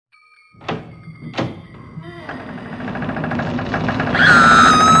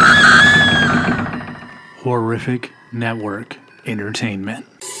Horrific Network Entertainment.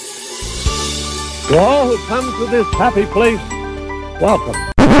 To all who come to this happy place, welcome.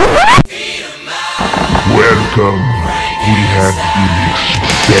 Welcome. We have been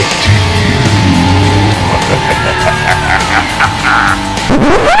expecting you.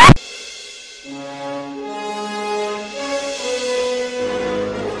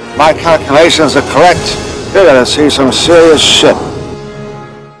 My calculations are correct. You're gonna see some serious shit.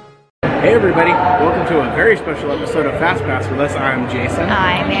 Hey everybody, welcome to a very special episode of Fast Pass with us. I'm Jason.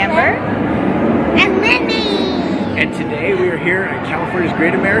 I'm Amber. And Lindy. And today we are here at California's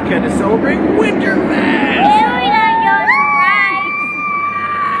Great America to celebrate Winterfest.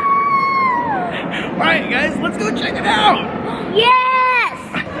 Alright guys, let's go check it out. Yes!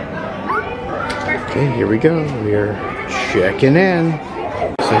 Okay, here we go. We are checking in.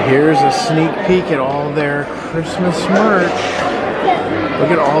 So here's a sneak peek at all their Christmas merch. Look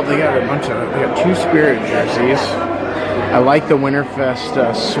at all, they got two Spirit jerseys. I like the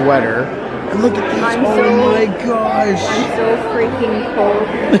Winterfest sweater. And look at this, my gosh. I'm so freaking cold.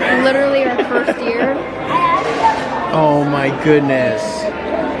 Literally our first year. Oh my goodness.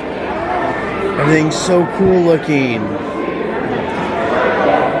 Everything's so cool looking.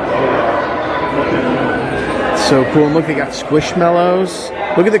 So cool. And look, they got Squishmallows.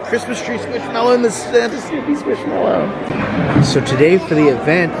 Look at the Christmas tree Squishmallow and the Santa Snoopy Squishmallow. So today for the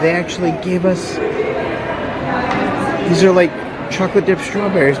event, they actually gave us, these are like chocolate dipped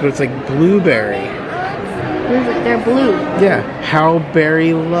strawberries, but it's like blueberry. They're blue. Yeah. How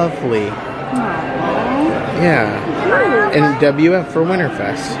very lovely. Aww. Yeah. And WF for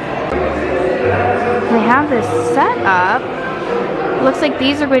Winterfest. They have this set up. Looks like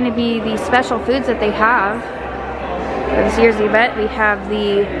these are going to be the special foods that they have for this year's event. We have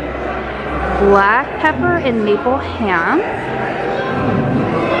the black pepper and maple ham,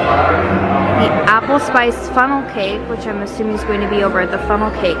 the apple spice funnel cake, which I'm assuming is going to be over at the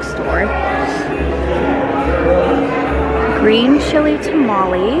funnel cake store, green chili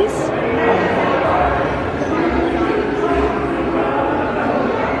tamales,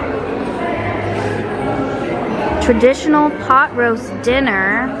 traditional pot roast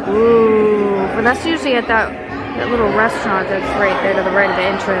dinner. Ooh, but that's usually at that little restaurant that's right there to the right of the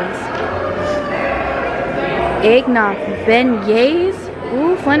entrance. Eggnog beignets.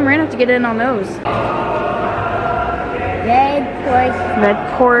 Ooh, Flynn, we're gonna have to get in on those. Red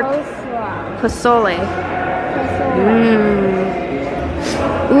pork pozole.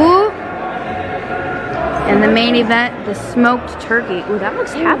 Ooh. And the main event, the smoked turkey. Ooh, that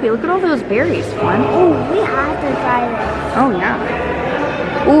looks happy. Look at all those berries, Flynn. Oh, we have to try this. Oh, yeah.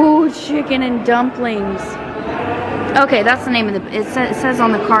 Ooh, chicken and dumplings. Okay, that's the name of the, it says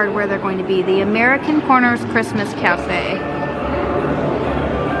on the card where they're going to be. The American Corners Christmas Cafe.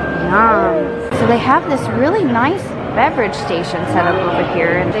 Yum. So they have this really nice beverage station set up over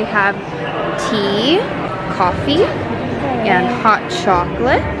here. And they have tea, coffee, and hot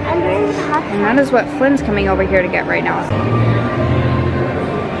chocolate. And that is what Flynn's coming over here to get right now.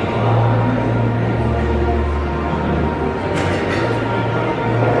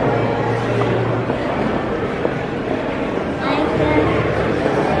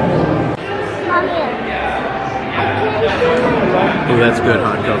 Oh, that's good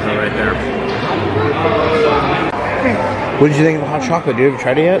hot cocoa right there. What did you think of the hot chocolate, dude? Have you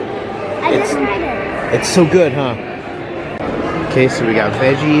tried it yet? I just tried it. It's so good, huh? Okay, so we got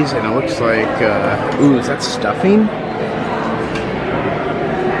veggies, and it looks like, ooh, is that stuffing?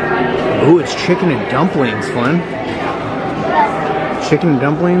 Ooh, it's chicken and dumplings, Flynn. Chicken and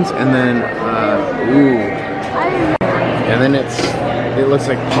dumplings, and then, ooh. And then it looks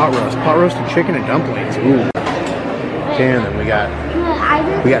like pot roast and chicken and dumplings. Ooh. Okay, and then we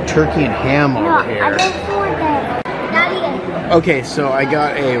got turkey and ham over here. Okay, so I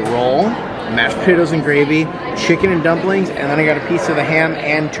got a roll, mashed potatoes and gravy, chicken and dumplings, and then I got a piece of the ham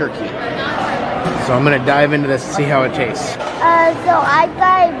and turkey. So I'm gonna dive into this and see how it tastes. So I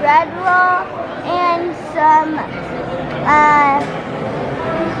got a bread roll and some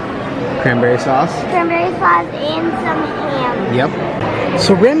Cranberry sauce and some ham. Yep.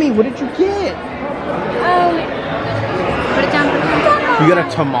 So Remy, what did you get? Put it down. You got a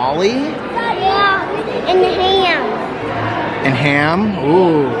tamale? Yeah, and ham. And ham?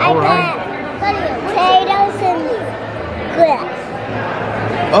 Ooh, alright. Potatoes and grits.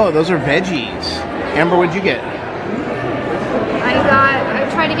 Oh, those are veggies. Amber, what'd you get?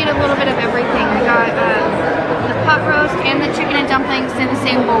 I tried to get a little bit of everything. I got the pot roast and the chicken and dumplings in the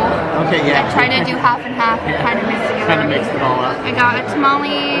same bowl. Okay, yeah. I tried to do half and half and kind of mix together. Kind of mixed it all up. I got a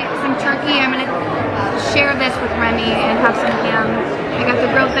tamale, some turkey. I'm going to share this with Remy and have some ham. I got the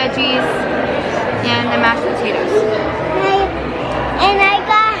grilled veggies, and the mashed potatoes. And I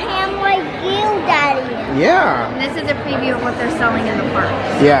got ham like you, Daddy. Yeah. And this is a preview of what they're selling in the park.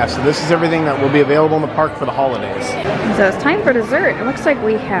 Yeah, so this is everything that will be available in the park for the holidays. So it's time for dessert. It looks like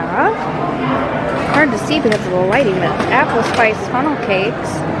we have, hard to see because of the lighting, but apple spice funnel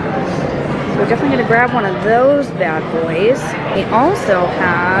cakes. So we're definitely going to grab one of those bad boys. We also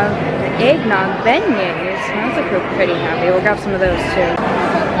have the eggnog beignets. Those look pretty happy. We'll grab some of those too.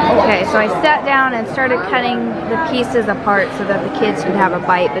 Okay, so I sat down and started cutting the pieces apart so that the kids could have a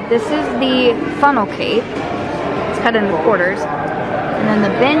bite. But this is the funnel cake. It's cut into quarters. And then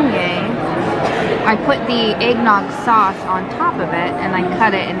the beignet, I put the eggnog sauce on top of it and I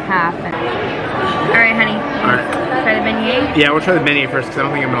cut it in half. All right, honey. Alright. Try the beignet? Yeah, we'll try the beignet first because I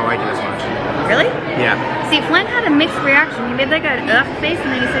don't think I'm going to like it as much. Really? Yeah. See, Flynn had a mixed reaction. He made like an ugh face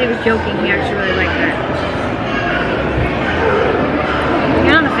and then he said he was joking. He actually really liked it.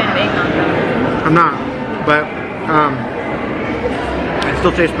 You're not a fan of eggnog though. I'm not, but it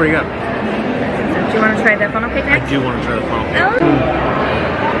still tastes pretty good. So, do you want to try the funnel cake I next? do want to try the funnel cake. Oh.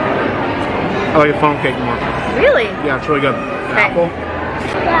 I like the funnel cake more. Really? Yeah, it's really good. Okay. Apple.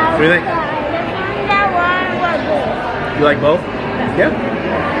 What do you think? You like both? Yeah.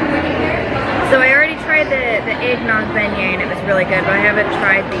 So I already tried the eggnog beignet and it was really good, but I haven't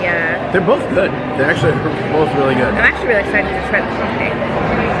tried the, They're both good. They're actually both really good. I'm actually really excited to try the funnel cake.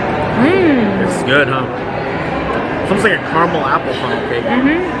 It's good, huh? It's almost like a caramel apple funnel cake.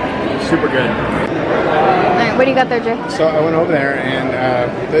 Super good. Alright, what do you got there, Jay? So I went over there and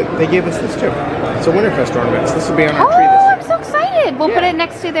they gave us this too. It's a Winterfest ornaments. This will be on our tree Oh, this I'm so excited! We'll put it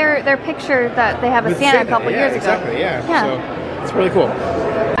next to their picture that they have of Santa a couple years ago. Exactly, yeah. Yeah. So it's really cool.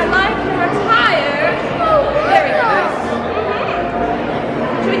 I'd like to retire. There we go.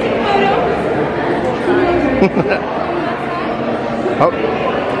 Should we take a photo? Oh,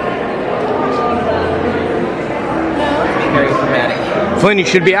 Very dramatic. Flynn, you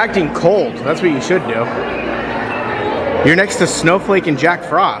should be acting cold. That's what you should do. You're next to Snowflake and Jack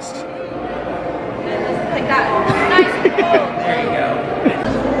Frost. Like that. Nice. There you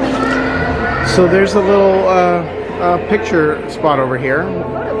go. So there's a little picture spot over here.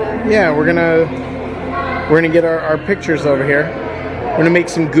 Yeah, we're gonna get our pictures over here. We're gonna make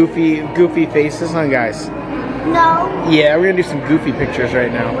some goofy faces, huh, guys? No. Yeah, we're gonna do some goofy pictures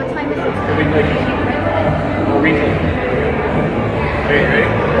right now. What time is it? Ready?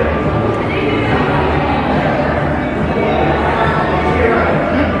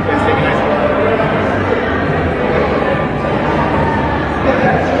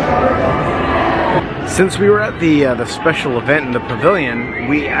 Since we were at the special event in the pavilion,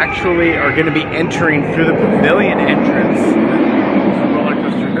 we actually are going to be entering through the pavilion entrance. Roller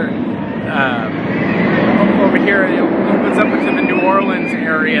coaster. Over here, it opens up into the New Orleans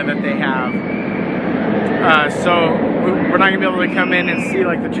area that they have. So we're not going to be able to come in and see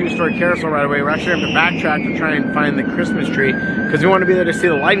like the two-story carousel right away. We're actually going to have to backtrack to try and find the Christmas tree because we want to be there to see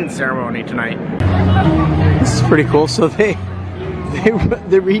the lighting ceremony tonight. This is pretty cool. So they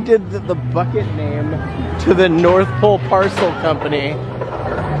redid the bucket name to the North Pole Parcel Company.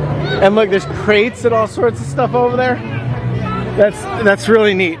 And look, there's crates and all sorts of stuff over there. That's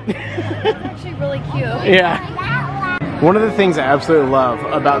really neat. Actually really cute. Yeah. One of the things I absolutely love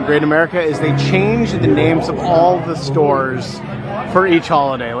about Great America is they changed the names of all the stores for each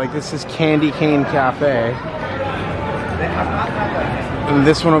holiday. Like this is Candy Cane Cafe. And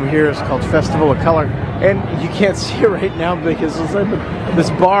this one over here is called Festival of Color. And you can't see it right now because this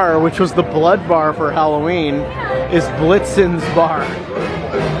bar, which was the blood bar for Halloween, is Blitzen's bar.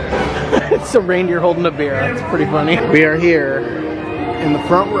 It's a reindeer holding a beer. That's pretty funny. We are here in the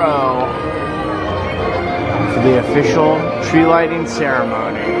front row for the official tree lighting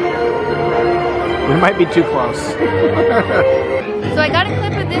ceremony. We might be too close. So I got a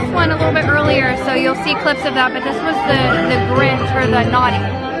clip of this one a little bit earlier, so you'll see clips of that, but this was the Grinch, or the Naughty.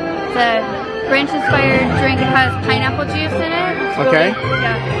 The Grinch-inspired drink. It has pineapple juice in it. It's Okay. Really,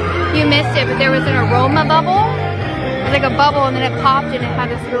 yeah. You missed it, but there was an aroma bubble. It was like a bubble, and then it popped, and it had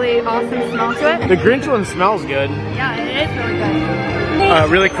this really awesome smell to it. The Grinch one smells good. Yeah, it is really good.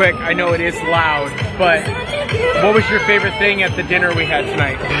 Really quick, I know it is loud, but what was your favorite thing at the dinner we had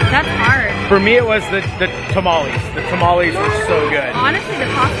tonight? That's hard. For me, it was the tamales. The tamales were so good. Honestly, the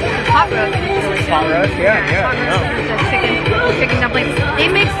pot roast was really good. Pot roast? Yeah. The chicken dumplings.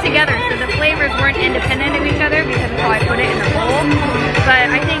 They mixed together, so the flavors weren't independent of each other because of how I put it in the bowl. But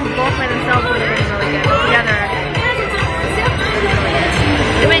I think both by themselves would have been really good. But together,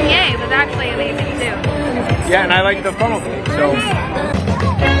 the beignet was actually amazing too. Yeah, and I like the funnel cake, so.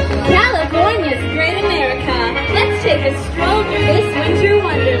 California's Great America. Let's take a stroll through this winter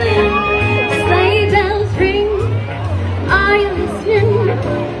wonderland. Sleigh Are you listening?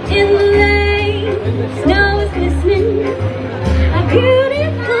 In the lane, snow is glistening. A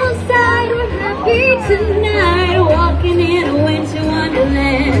beautiful sight. We're happy tonight, walking in a winter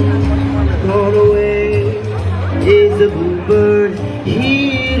wonderland. On the way is the bluebird,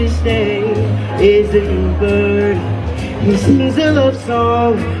 here to stay is the bluebird. He sings a love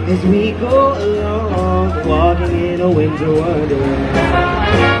song as we go along, walking in a winter wonderland.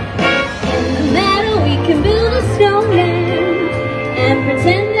 In the meadow we can build a snowman and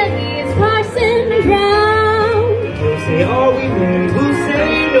pretend that he is Parson Brown. We'll say all we want, we'll say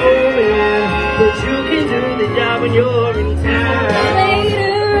no man, but you can do the job when you're in town.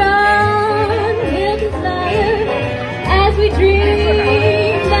 Later on, we'll build a fire as we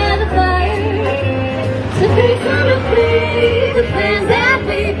dream by the fire. To face unafraid the plans that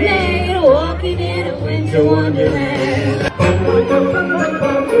we've made, walking in a winter wonderland.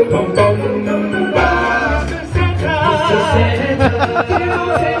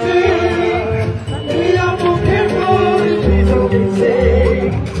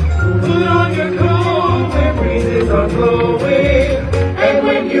 Put on your coat where breezes are blowing, and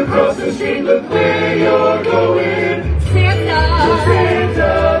when you cross the street, look where you're going. Santa,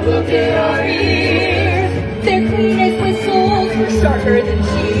 look at our ears. They're clean as whistles, we're sharper than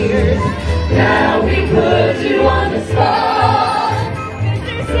shears. Now we put you on the spot.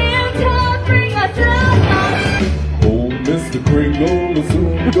 Mr. Santa, bring us a lot. Oh, Mr. Kringle,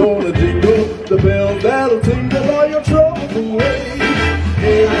 soon we're gonna jingle the bells that'll tingle all your troubles away.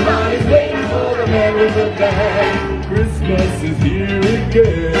 Everybody's waiting for the man with the bag. Christmas is here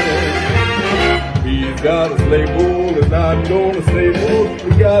again. He's got a sleigh full, it's not gonna stay full.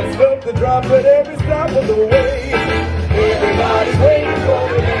 We got stuff to drop at every stop of the way. Everybody's waiting for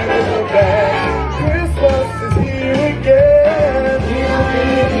the man with the bag. Christmas is here again.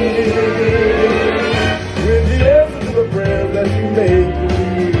 With the answer to the prayers that you made for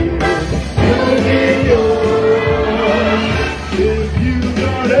years. You'll get yours if you've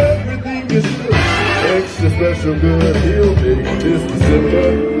done everything you should. Extra special good he'll make this December.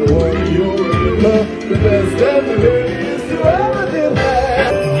 One you'll love, the best and the happiest you ever did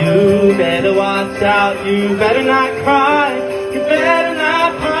have. You better watch out, you better not cry, you better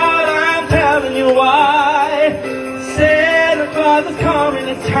not cry, I'm telling you why. Santa Claus is coming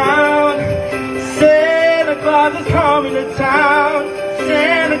to town, Santa Claus is coming to town,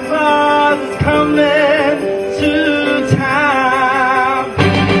 Santa Claus is coming to town.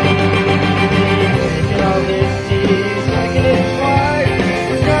 Taking all this cheese, making it white,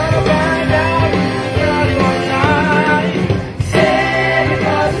 we're gonna find out Johnny one night. Santa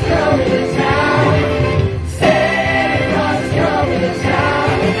Claus is coming to town, Santa Claus is coming to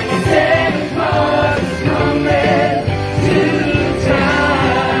town, Santa Claus is coming to town.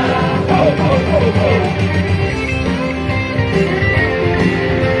 Ho, ho, ho, ho.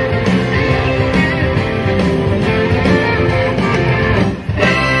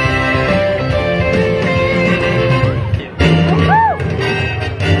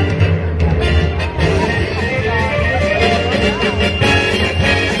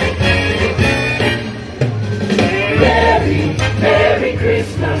 Merry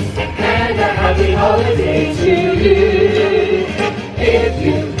Christmas and a happy holiday to you. If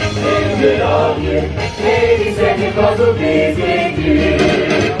you've been good all year, maybe Santa Claus will visit you.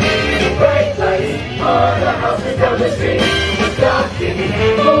 Bright lights on the houses down the street, stockings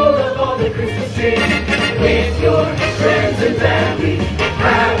full of all the Christmas trees. With your friends and family,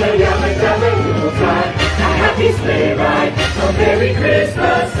 have a yummy time and you'll try a happy sleigh ride on Merry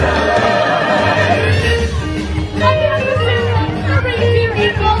Christmas time.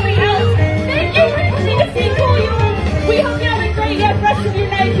 We hope you have a great rest of your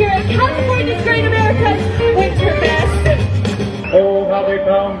night here at California's Great America's Winterfest. Oh, how they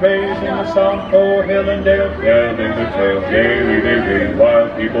found babes in the sun, oh, hill and dale, telling the tale, gaily they ring, while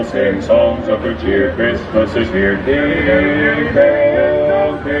people sing songs of good cheer. Christmas is here. Ding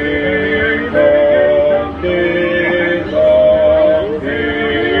dong, ding dong, ding dong,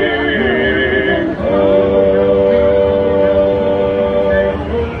 ding dong.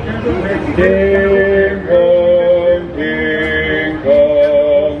 Ding dong, ding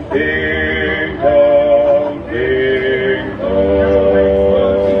dong, ding dong, ding dong.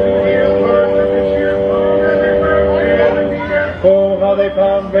 Oh, how they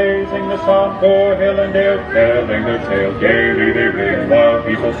found raising the sun, o'er hill and dale, telling their tale, gaily they ring, while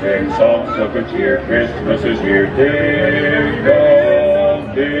people sing songs of good cheer. Christmas is here. Ding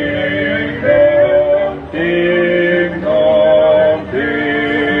dong, ding dong, ding dong,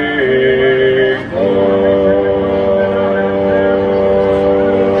 ding dong.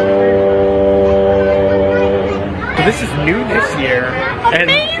 So this is New And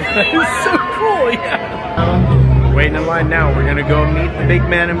it's so cool, yeah. Waiting in line now. We're gonna go meet the big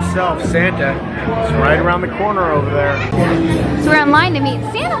man himself, Santa. He's right around the corner over there. So we're in line to meet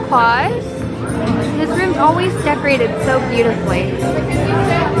Santa Claus. His room's always decorated so beautifully.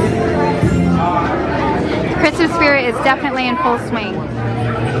 The Christmas spirit is definitely in full swing.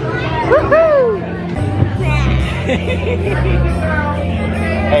 Woohoo!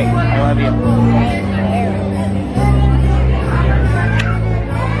 Hey, I love you.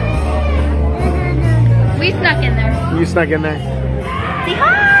 We snuck in there. You snuck in there. Say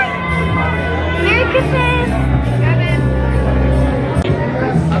hi! Merry Christmas!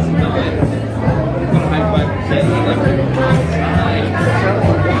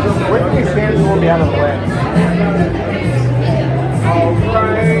 Where can we stand so we'll be out of the way?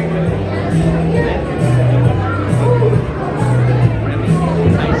 Alright.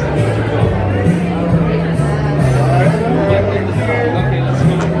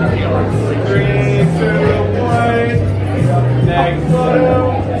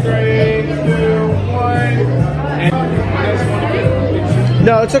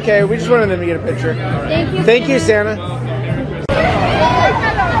 No, it's okay. We just wanted them to get a picture. Thank you. Thank you, Santa.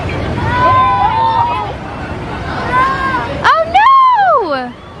 Oh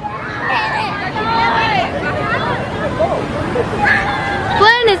no!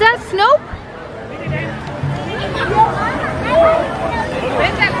 Flynn, is that Snope?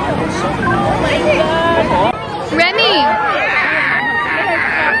 Remy!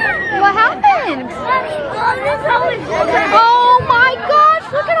 What happened? Oh my gosh,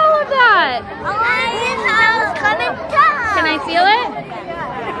 look at all of that! Can I feel it?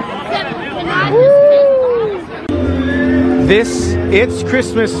 It's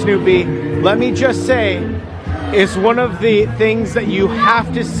Christmas, Snoopy. Let me just say, it's one of the things that you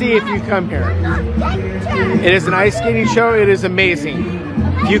have to see if you come here. It is an ice skating show. It is amazing.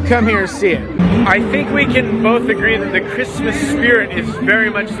 If you come here, see it. I think we can both agree that the Christmas spirit is very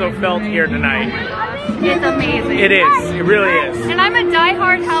much so felt here tonight. It's amazing. It is. It really is. And I'm a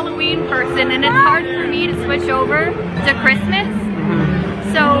die-hard Halloween person, and it's hard for me to switch over to Christmas.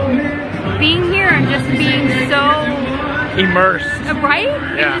 So being here and just being so immersed. Right?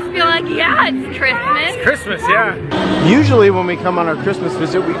 Yeah. You just feel like, yeah, it's Christmas. It's Christmas, yeah. Usually when we come on our Christmas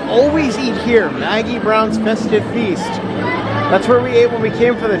visit, we always eat here, Maggie Brown's Festive Feast. That's where we ate when we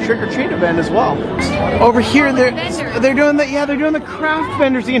came for the trick-or-treat event as well. Over here, they're doing the craft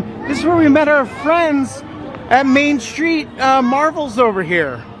vendors again. This is where we met our friends at Main Street Marvels over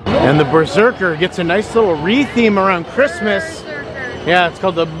here. And the Berserker gets a nice little re-theme around Christmas. Yeah, it's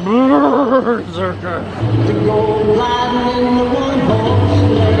called the Berserker.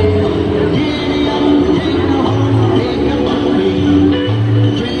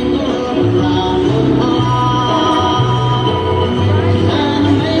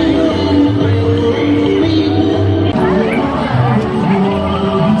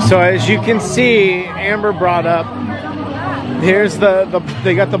 So as you can see, Amber brought up, here's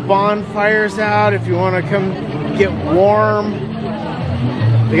they got the bonfires out if you want to come get warm.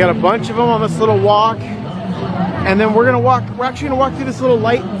 They got a bunch of them on this little walk. And then we're actually gonna walk through this little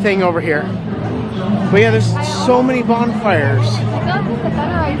light thing over here. But yeah, there's so many bonfires. I feel like it's a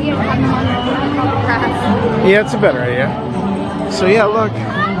better idea to have them on the grass. Yeah, it's a better idea. So yeah, look.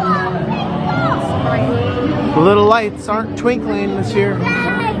 The little lights aren't twinkling this year.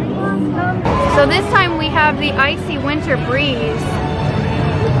 So this time we have the icy winter breeze.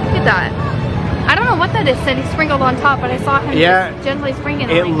 Look at that. I don't know what that is that he sprinkled on top, but I saw him just gently sprinkling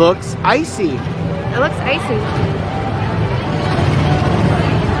it. It looks icy. It looks icy.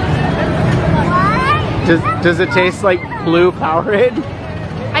 Does it taste like blue Powerade?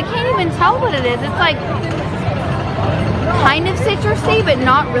 I can't even tell what it is. It's like kind of citrusy, but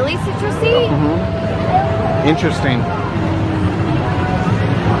not really citrusy. Interesting.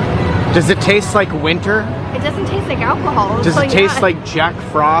 Does it taste like winter? It doesn't taste like alcohol. Does it taste like Jack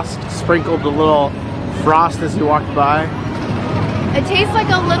Frost sprinkled a little frost as you walked by? It tastes like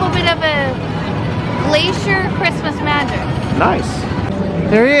a little bit of a glacier Christmas magic. Nice.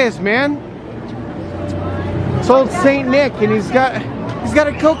 There he is, man. It's old Saint Nick, and he's got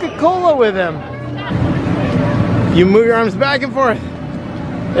a Coca-Cola with him. You move your arms back and forth.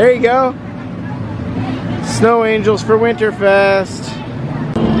 There you go. Snow angels for Winterfest.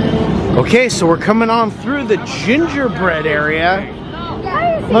 Okay, so we're coming on through the gingerbread area.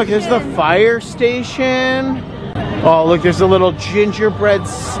 Look, there's the fire station. Oh, look, there's a little gingerbread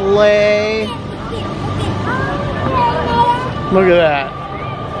sleigh. Look at that.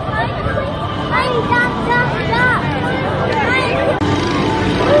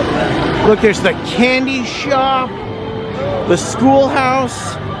 Look, there's the candy shop. the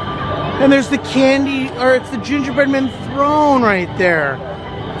schoolhouse, and there's the candy, or it's the gingerbread man throne right there.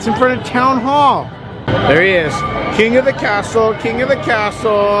 It's in front of town hall. There he is, king of the castle, king of the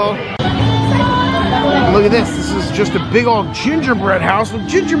castle. Look at this. This is just a big old gingerbread house with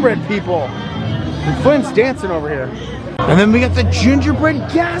gingerbread people. And Flynn's dancing over here. And then we got the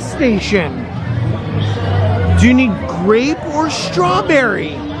gingerbread gas station. Do you need grape or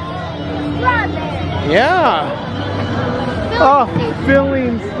strawberry? Strawberry. Yeah. Oh,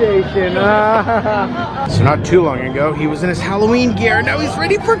 filling station. So not too long ago, he was in his Halloween gear. Now he's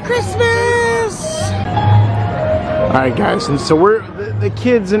ready for Christmas. All right, guys, and so the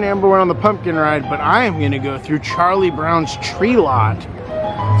kids and Amber went on the pumpkin ride, but I am gonna go through Charlie Brown's tree lot.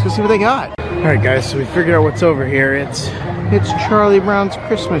 Let's go see what they got. All right, guys, so we figured out what's over here. It's Charlie Brown's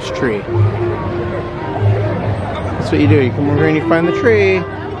Christmas tree. That's what you do. You come over here and you find the tree.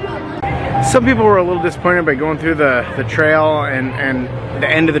 Some people were a little disappointed by going through the trail and the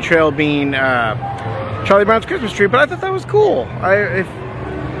end of the trail being Charlie Brown's Christmas tree, but I thought that was cool.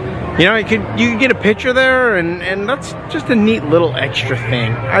 You know, you could get a picture there, and that's just a neat little extra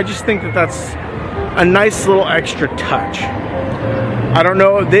thing. I just think that's a nice little extra touch. I don't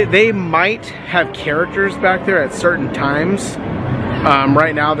know, they might have characters back there at certain times.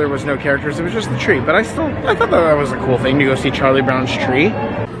 Right now there was no characters, it was just the tree, but I thought that was a cool thing to go see Charlie Brown's tree.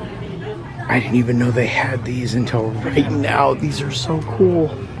 I didn't even know they had these until right now. These are so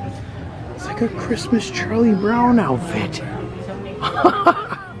cool. It's like a Christmas Charlie Brown outfit.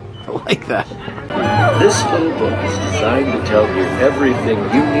 I like that. This little book is designed to tell you everything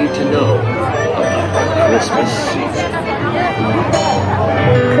you need to know about the Christmas season.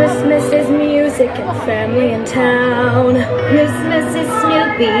 Christmas is music and family in town. Christmas is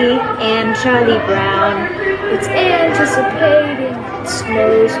Snoopy and Charlie Brown. It's anticipating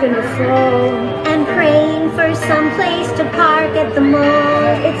snow's gonna fall. And praying for some place to park at the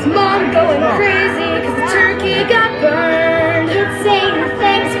mall. It's Mom going crazy cause the turkey got burned. It's saying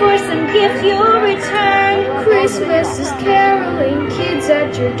thanks for some gift you'll return. Christmas is caroling, kids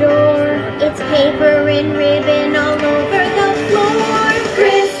at your door. It's paper and ribbon all over the floor.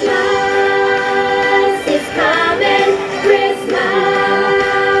 Christmas is coming,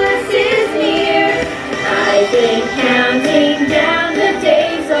 Christmas is near. I've been counting down the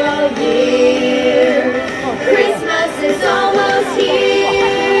days all year. Christmas is almost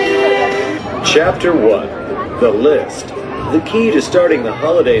here. Chapter 1, The List. The key to starting the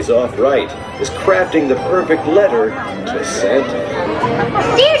holidays off right is crafting the perfect letter to Santa.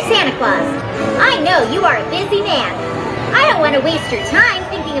 Dear Santa Claus, I know you are a busy man. I don't want to waste your time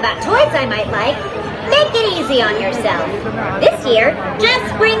thinking about toys I might like. Make it easy on yourself. This year,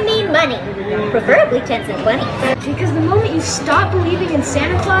 just bring me money. Preferably 10s and 20s. Because the moment you stop believing in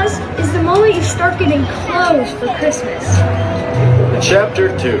Santa Claus is the moment you start getting clothes for Christmas.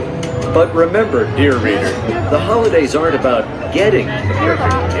 Chapter 2. But remember, dear reader, the holidays aren't about getting the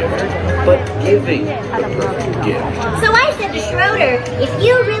perfect gift, but giving the perfect gift. So I said to Schroeder, if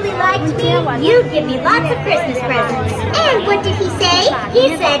you really liked me, you'd give me lots of Christmas presents. And what did he say?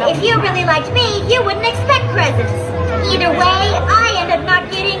 He said if you really liked me, you wouldn't expect presents. Either way, I end up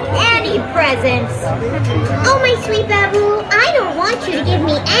not getting any presents. Oh, my sweet Babu, I don't want you to give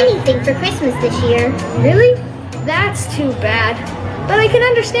me anything for Christmas this year. Really? That's too bad. But I can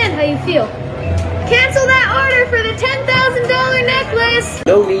understand how you feel. Cancel that order for the $10,000 necklace!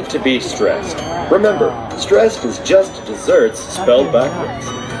 No need to be stressed. Remember, stressed is just desserts spelled backwards.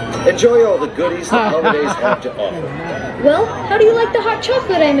 Enjoy all the goodies the holidays have to offer. Well, how do you like the hot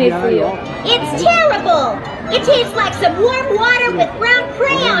chocolate I made for you? It's terrible! It tastes like some warm water with brown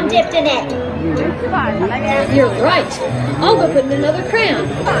crayon dipped in it. You're right. I'll go put in another crayon.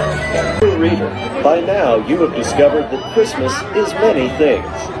 Reader, by now you have discovered that Christmas is many things.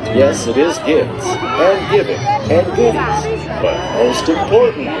 Yes, it is gifts, and giving, and goodies. But most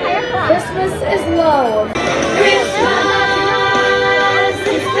importantly, Christmas is love. Christmas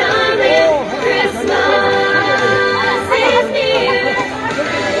is coming. Christmas is near.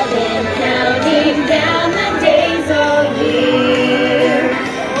 I've been counting down the days all year.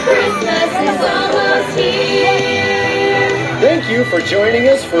 Christmas is almost here. thank you for joining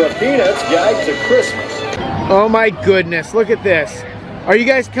us for a Peanuts Guide to Christmas. Oh my goodness, look at this. Are you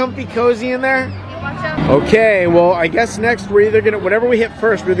guys comfy cozy in there? Okay, well, I guess next we're either gonna, whatever we hit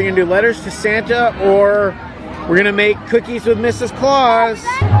first, we're either gonna do letters to Santa or we're gonna make cookies with Mrs. Claus.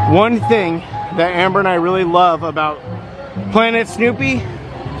 One thing that Amber and I really love about Planet Snoopy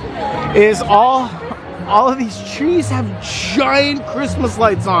is all of these trees have giant Christmas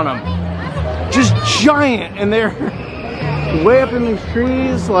lights on them. Just giant, and they're way up in these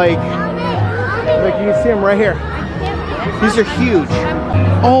trees, like you can see them right here. These are huge.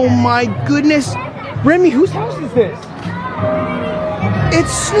 Oh my goodness. Remy, whose house is this?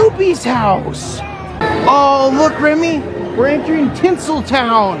 It's Snoopy's house. Oh, look, Remy. We're entering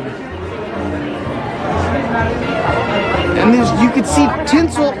Tinseltown. And you can see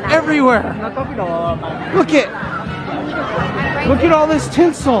tinsel everywhere. Look at all this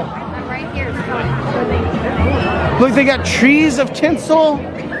tinsel. Look, they got trees of tinsel.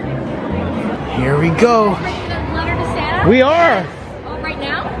 Here we go. We are. Oh, right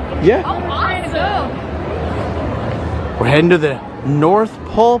now? Yeah. Oh, awesome. We're heading to the North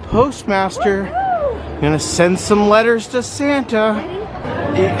Pole Postmaster. Gonna send some letters to Santa.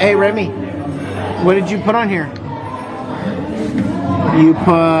 Hey, Remy, what did you put on here? You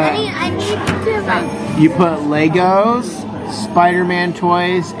put Legos, Spider-Man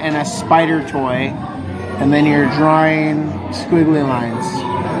toys, and a spider toy, and then you're drawing squiggly lines.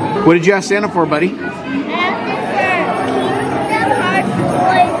 What did you ask Santa for, buddy?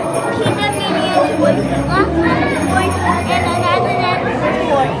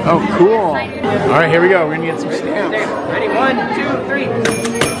 Oh, cool. All right, here we go. We're gonna get some stamps. Ready? 1, 2, 3.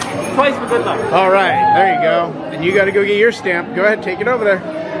 Twice for good luck. All right, there you go. And you got to go get your stamp. Go ahead, take it over there.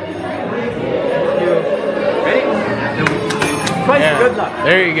 Ready? Twice for good luck.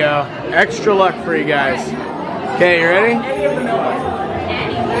 There you go. Extra luck for you guys. Okay, you ready?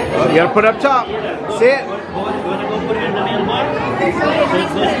 You got to put it up top. See it?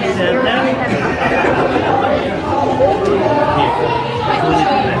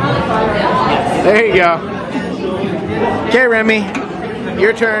 There you go. Okay, Remy,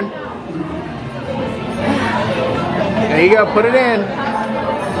 your turn. There you go, put it in.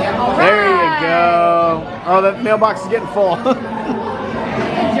 There you go. Oh, the mailbox is getting full.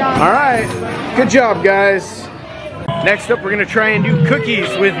 All right, good job, guys. Next up, we're gonna try and do cookies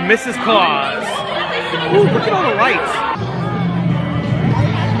with Mrs. Claus. Ooh, look at all the lights.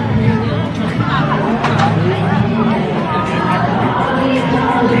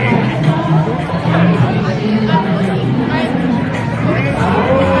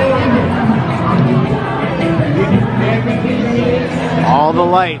 All the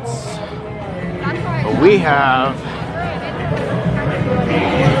lights. But we have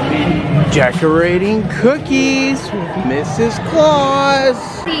decorating cookies with Mrs. Claus.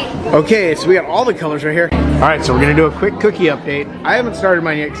 Okay, so we got all the colors right here. All right, so we're gonna do a quick cookie update. I haven't started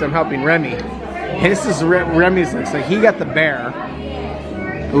mine yet because I'm helping Remy. And this is Remy's looks like. He got the bear.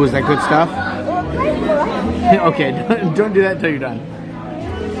 Ooh, is that good stuff? Okay, don't do that until you're done.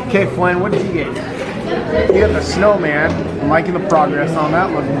 Okay, Flynn, what did you get? You got the snowman. I'm liking the progress on that,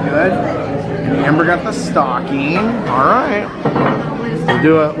 looking good. And Amber got the stocking. All right.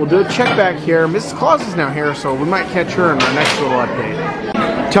 We'll do a check back here. Mrs. Claus is now here, so we might catch her in our next little update.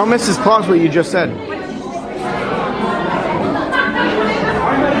 Tell Mrs. Claus what you just said.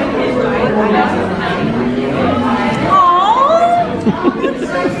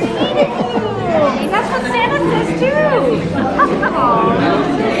 That's what Santa says too.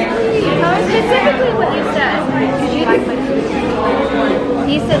 Tell us specifically what you said.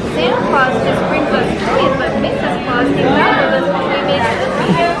 He said Santa Claus just brings us toys, but Mrs. Claus hangs out with us when we make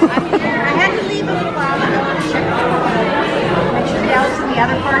cookies. I had to leave a little while. I want to check the make sure the Alice and the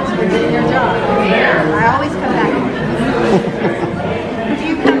other parts were doing their job. I always come back. Do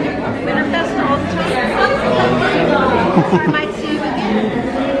you come to Winterfest all the time? I might see you again.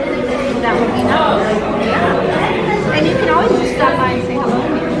 That would be nice. Yeah. And you can always just stop by and say hello to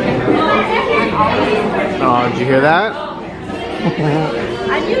me. Oh, did you hear that?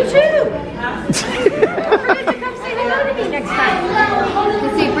 And you too. Don't forget to come say hello to me next time.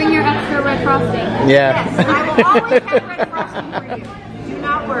 Let's see, bring your extra red frosting. Yeah. Yes, I will always have red frosting for you. Do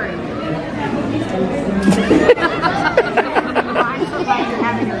not worry. I'm so glad you're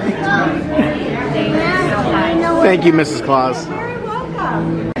having a great time. Thank you, Mrs. Claus. You're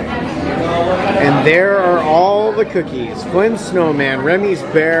welcome. And there are all the cookies. Flynn's snowman, Remy's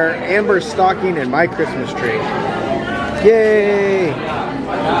bear, Amber's stocking, and my Christmas tree. Yay!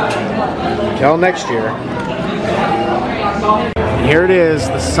 Till next year. And here it is,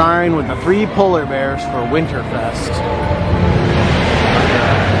 the sign with the 3 polar bears for Winterfest.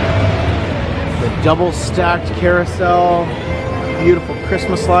 The double stacked carousel, beautiful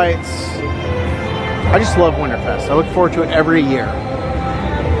Christmas lights. I just love Winterfest. I look forward to it every year.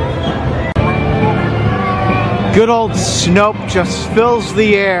 Good old Snope just fills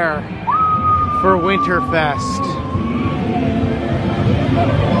the air for Winterfest.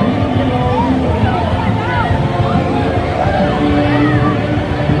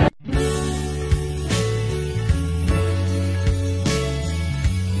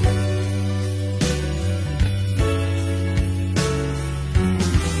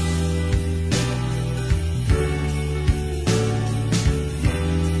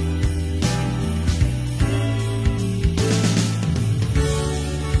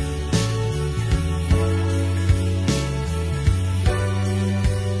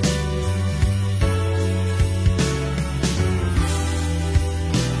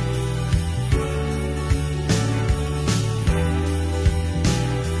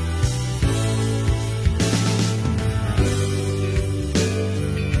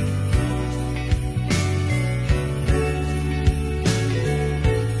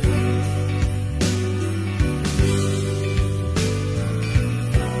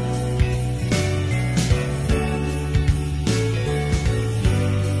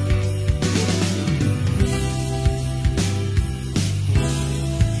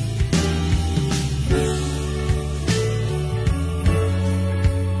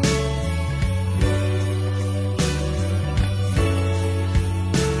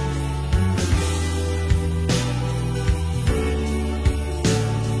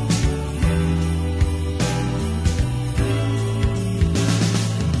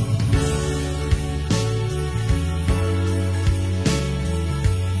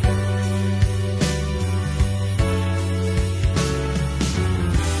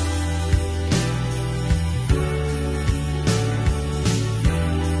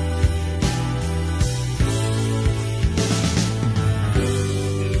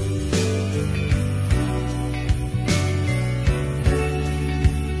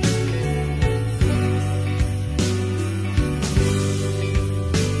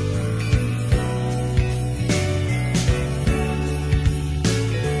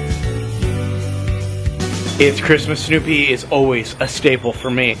 It's Christmas Snoopy is always a staple for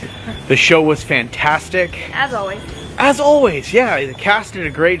me. The show was fantastic. As always. As always, yeah. The cast did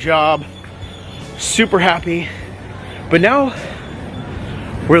a great job. Super happy. But now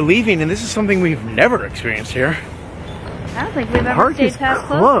we're leaving, and this is something we've never experienced here. I don't think we've ever Park stayed is past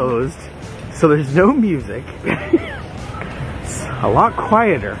closed, so there's no music. It's a lot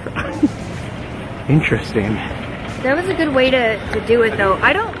quieter. Interesting. There was a good way to do it though.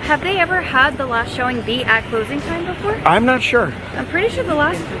 Have they ever had the last showing be at closing time before? I'm not sure. I'm pretty sure the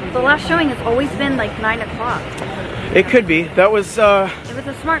last showing has always been like 9 o'clock. It could be. That was It was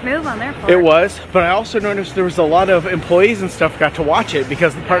a smart move on their part. It was, but I also noticed there was a lot of employees and stuff got to watch it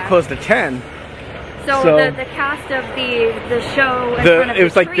because the park closed at 10. So the cast of the show in front of it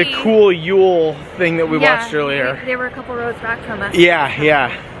was like tree, the cool Yule thing that we watched earlier. They were a couple rows back from us. Yeah.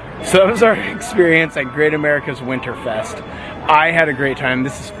 So that was our experience at Great America's Winterfest. I had a great time.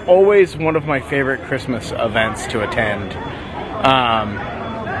 This is always one of my favorite Christmas events to attend.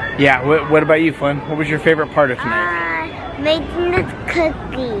 Yeah, what about you, Flynn? What was your favorite part of tonight? Making the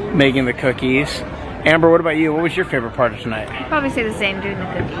cookies. Making the cookies. Amber, what about you? What was your favorite part of tonight? I'd probably say the same, doing the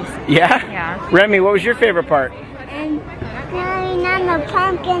cookies. Yeah? Yeah. Remy, what was your favorite part? And going on the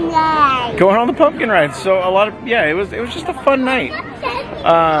pumpkin ride. Going on the pumpkin ride. So it was just a fun night.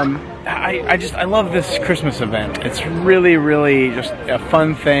 I love this Christmas event. It's really, really just a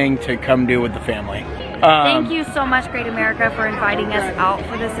fun thing to come do with the family. Thank you so much, Great America, for inviting us out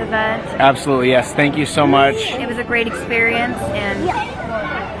for this event. Absolutely, yes. Thank you so much. It was a great experience, and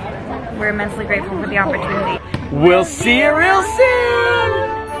we're immensely grateful for the opportunity. We'll see you real soon!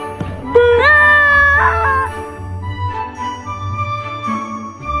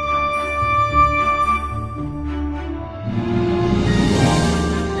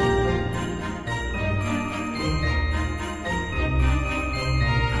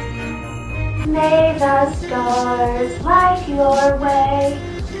 May the stars light your way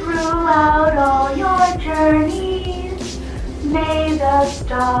throughout all your journeys. May the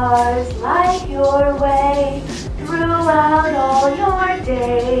stars light your way throughout all your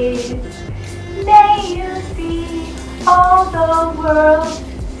days. May you see all the world,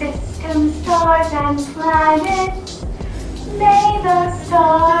 systems, stars, and planets. May the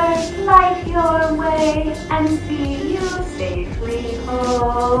stars light your way and see you safely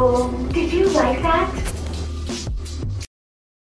home. Did you like that?